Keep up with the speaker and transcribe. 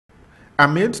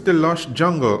Amidst the lush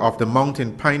jungle of the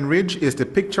mountain pine ridge is the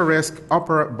picturesque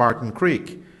Upper Barton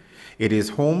Creek. It is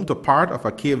home to part of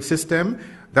a cave system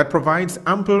that provides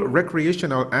ample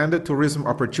recreational and tourism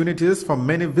opportunities for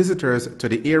many visitors to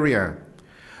the area.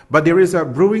 But there is a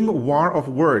brewing war of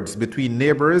words between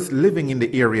neighbors living in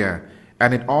the area,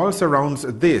 and it all surrounds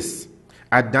this: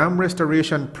 a dam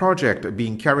restoration project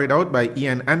being carried out by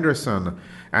Ian Anderson,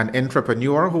 an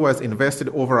entrepreneur who has invested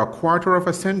over a quarter of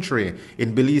a century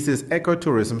in Belize's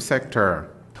ecotourism sector.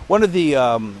 One of the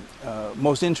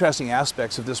most interesting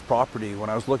aspects of this property when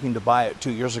I was looking to buy it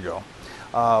 2 years ago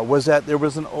was that there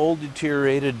was an old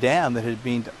deteriorated dam that had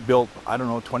been built, I don't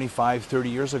know, 25, 30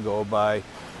 years ago by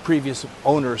previous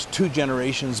owners 2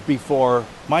 generations before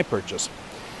my purchase.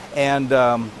 And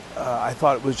I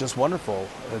thought it was just wonderful,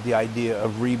 the idea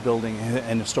of rebuilding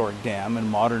an historic dam and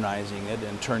modernizing it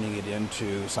and turning it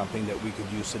into something that we could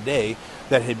use today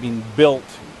that had been built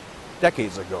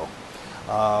decades ago.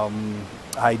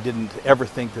 I didn't ever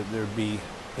think that there'd be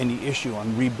any issue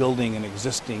on rebuilding an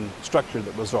existing structure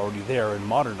that was already there and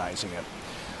modernizing it.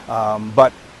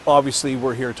 But obviously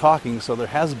we're here talking, so there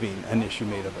has been an issue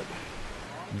made of it.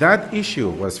 That issue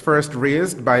was first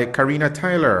raised by Karina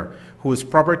Tyler, whose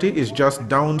property is just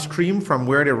downstream from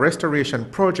where the restoration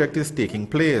project is taking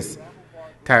place.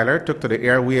 Tyler took to the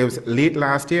airwaves late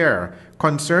last year,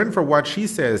 concerned for what she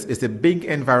says is the big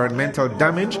environmental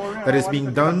damage that is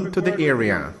being done to the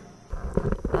area.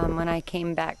 When I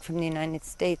came back from the United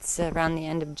States around the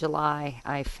end of July,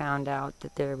 I found out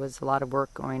that there was a lot of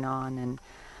work going on, and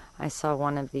I saw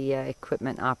one of the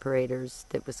equipment operators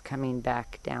that was coming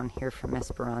back down here from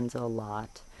Esperanza a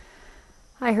lot.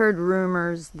 I heard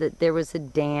rumors that there was a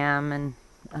dam and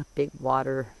a big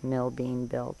water mill being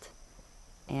built.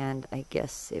 And I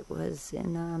guess it was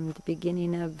in the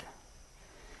beginning of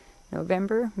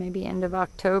November, maybe end of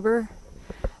October.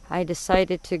 I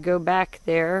decided to go back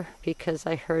there because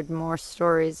I heard more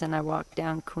stories, and I walked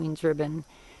down Queen's Ribbon.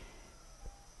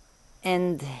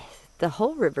 And the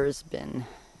whole river's been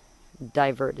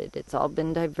diverted. It's all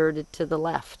been diverted to the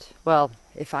left. Well,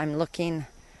 if I'm looking,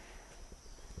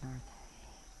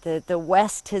 the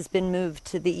west has been moved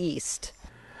to the east.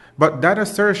 But that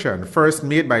assertion, first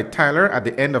made by Tyler at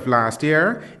the end of last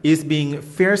year, is being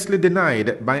fiercely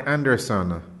denied by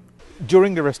Anderson.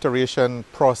 During the restoration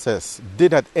process,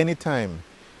 did at any time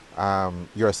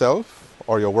yourself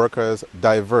or your workers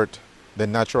divert the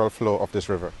natural flow of this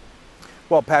river?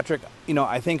 Well, Patrick, you know,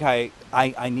 I think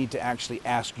I need to actually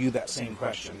ask you that same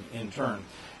question in turn,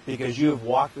 because you have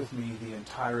walked with me the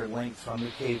entire length from the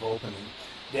cave opening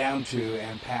down to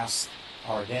and past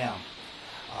our dam.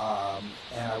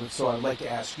 So I'd like to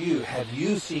ask you, have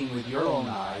you seen with your own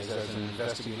eyes as an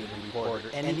investigative reporter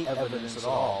any evidence at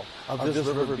all of this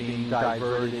river being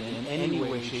diverted in any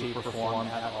way, shape, or form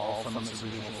at all from its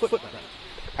original footprint?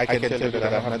 I can tell you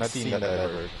that I have not seen that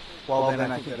diverted. Well,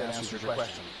 then I think that answers your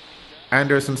question.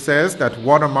 Anderson says that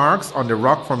watermarks on the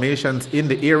rock formations in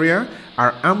the area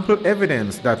are ample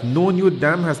evidence that no new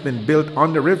dam has been built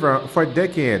on the river for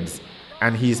decades.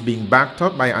 And he's being backed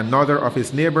up by another of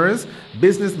his neighbors,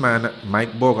 businessman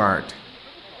Mike Bogart.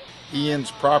 Ian's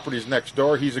property is next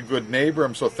door. He's a good neighbor.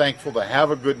 I'm so thankful to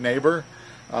have a good neighbor.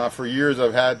 For years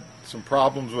I've had some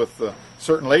problems with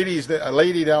certain ladies. A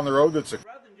lady down the road that's a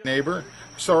neighbor.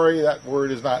 Sorry, that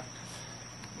word is not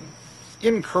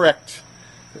incorrect.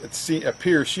 She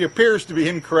appears to be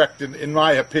incorrect in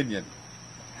my opinion.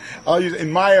 I'll use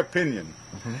in my opinion.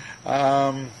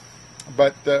 Mm-hmm.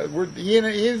 But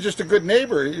Ian's just a good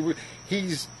neighbor.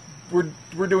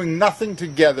 We're doing nothing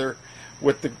together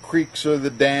with the creeks or the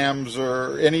dams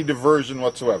or any diversion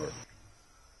whatsoever.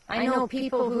 I know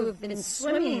people who have been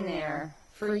swimming there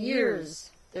for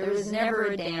years. There was never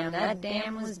a dam. That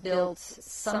dam was built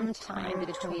sometime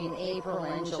between April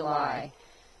and July.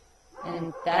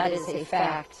 And that is a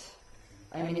fact.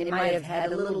 I mean, it might have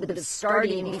had a little bit of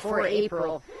starting before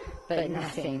April, but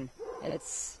nothing.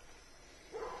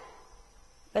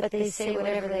 But they say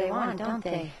whatever they want, don't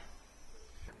they?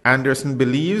 Anderson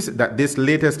believes that this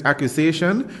latest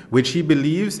accusation, which he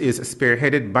believes is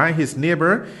spearheaded by his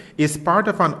neighbor, is part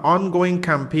of an ongoing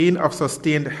campaign of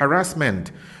sustained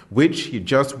harassment, which he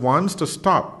just wants to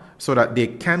stop so that they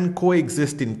can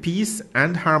coexist in peace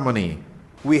and harmony.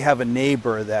 We have a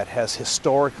neighbor that has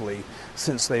historically,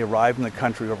 since they arrived in the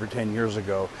country over 10 years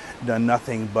ago, done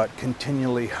nothing but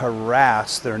continually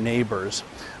harass their neighbors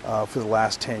for the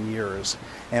last 10 years.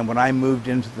 And when I moved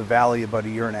into the valley about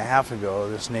 1.5 years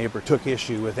ago, this neighbor took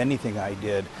issue with anything I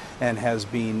did and has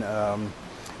been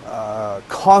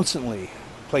constantly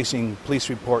placing police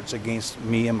reports against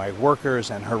me and my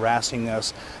workers and harassing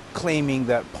us, claiming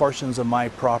that portions of my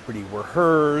property were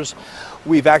hers.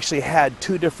 We've actually had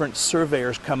 2 different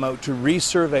surveyors come out to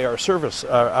resurvey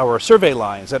our survey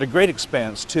lines at a great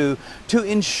expense to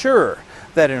ensure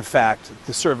that in fact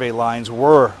the survey lines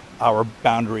were our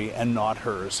boundary and not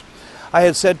hers. I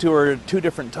had said to her 2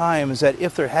 different times that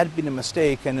if there had been a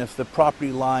mistake and if the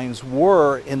property lines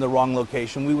were in the wrong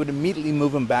location, we would immediately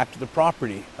move them back to the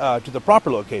property, to the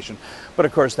proper location. But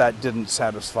of course that didn't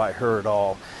satisfy her at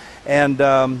all. And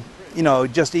you know,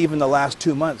 just even the last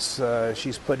 2 months,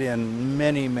 she's put in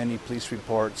many, many police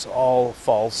reports, all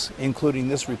false, including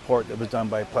this report that was done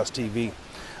by Plus TV.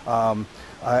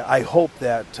 I hope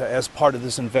that as part of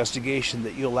this investigation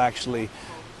that you'll actually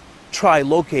try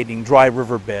locating dry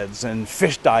riverbeds and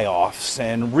fish die-offs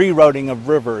and rerouting of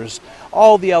rivers,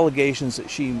 all the allegations that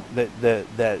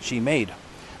she made.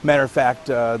 Matter of fact,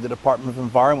 the Department of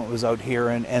Environment was out here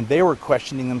and they were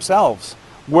questioning themselves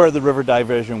where the river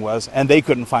diversion was, and they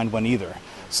couldn't find one either.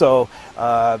 So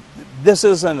this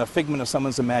isn't a figment of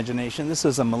someone's imagination. This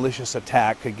is a malicious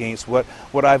attack against what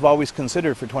I've always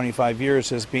considered for 25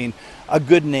 years as being a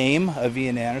good name of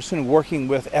Ian Anderson, working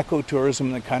with ecotourism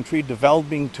in the country,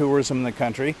 developing tourism in the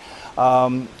country,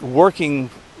 working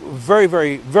very,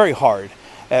 very, very hard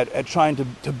at trying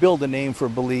to build a name for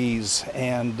Belize,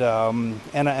 and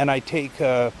I take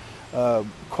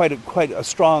quite a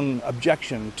strong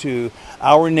objection to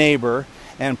our neighbor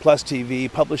and Plus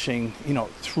TV publishing, you know,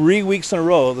 3 weeks in a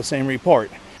row the same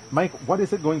report. Mike, what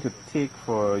is it going to take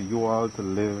for you all to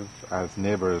live as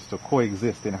neighbors, to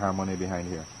coexist in harmony behind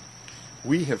here?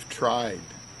 We have tried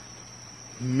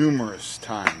numerous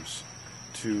times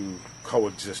to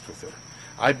coexist with her.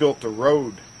 I built a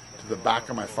road to the back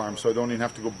of my farm so I don't even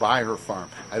have to go by her farm.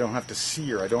 I don't have to see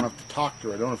her. I don't have to talk to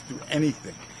her. I don't have to do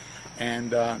anything.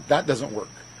 And that doesn't work.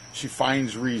 She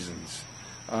finds reasons.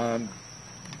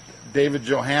 David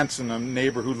Johansson, a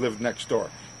neighbor who lived next door,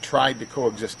 tried to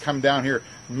coexist, come down here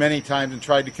many times and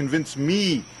tried to convince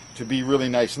me to be really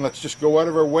nice and let's just go out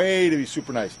of our way to be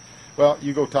super nice. Well,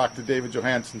 you go talk to David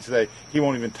Johansson today, he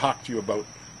won't even talk to you about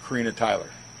Karina Tyler.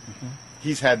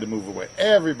 He's had to move away.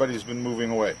 Everybody's been moving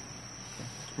away.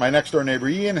 My next door neighbor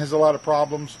Ian has a lot of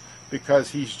problems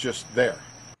because he's just there.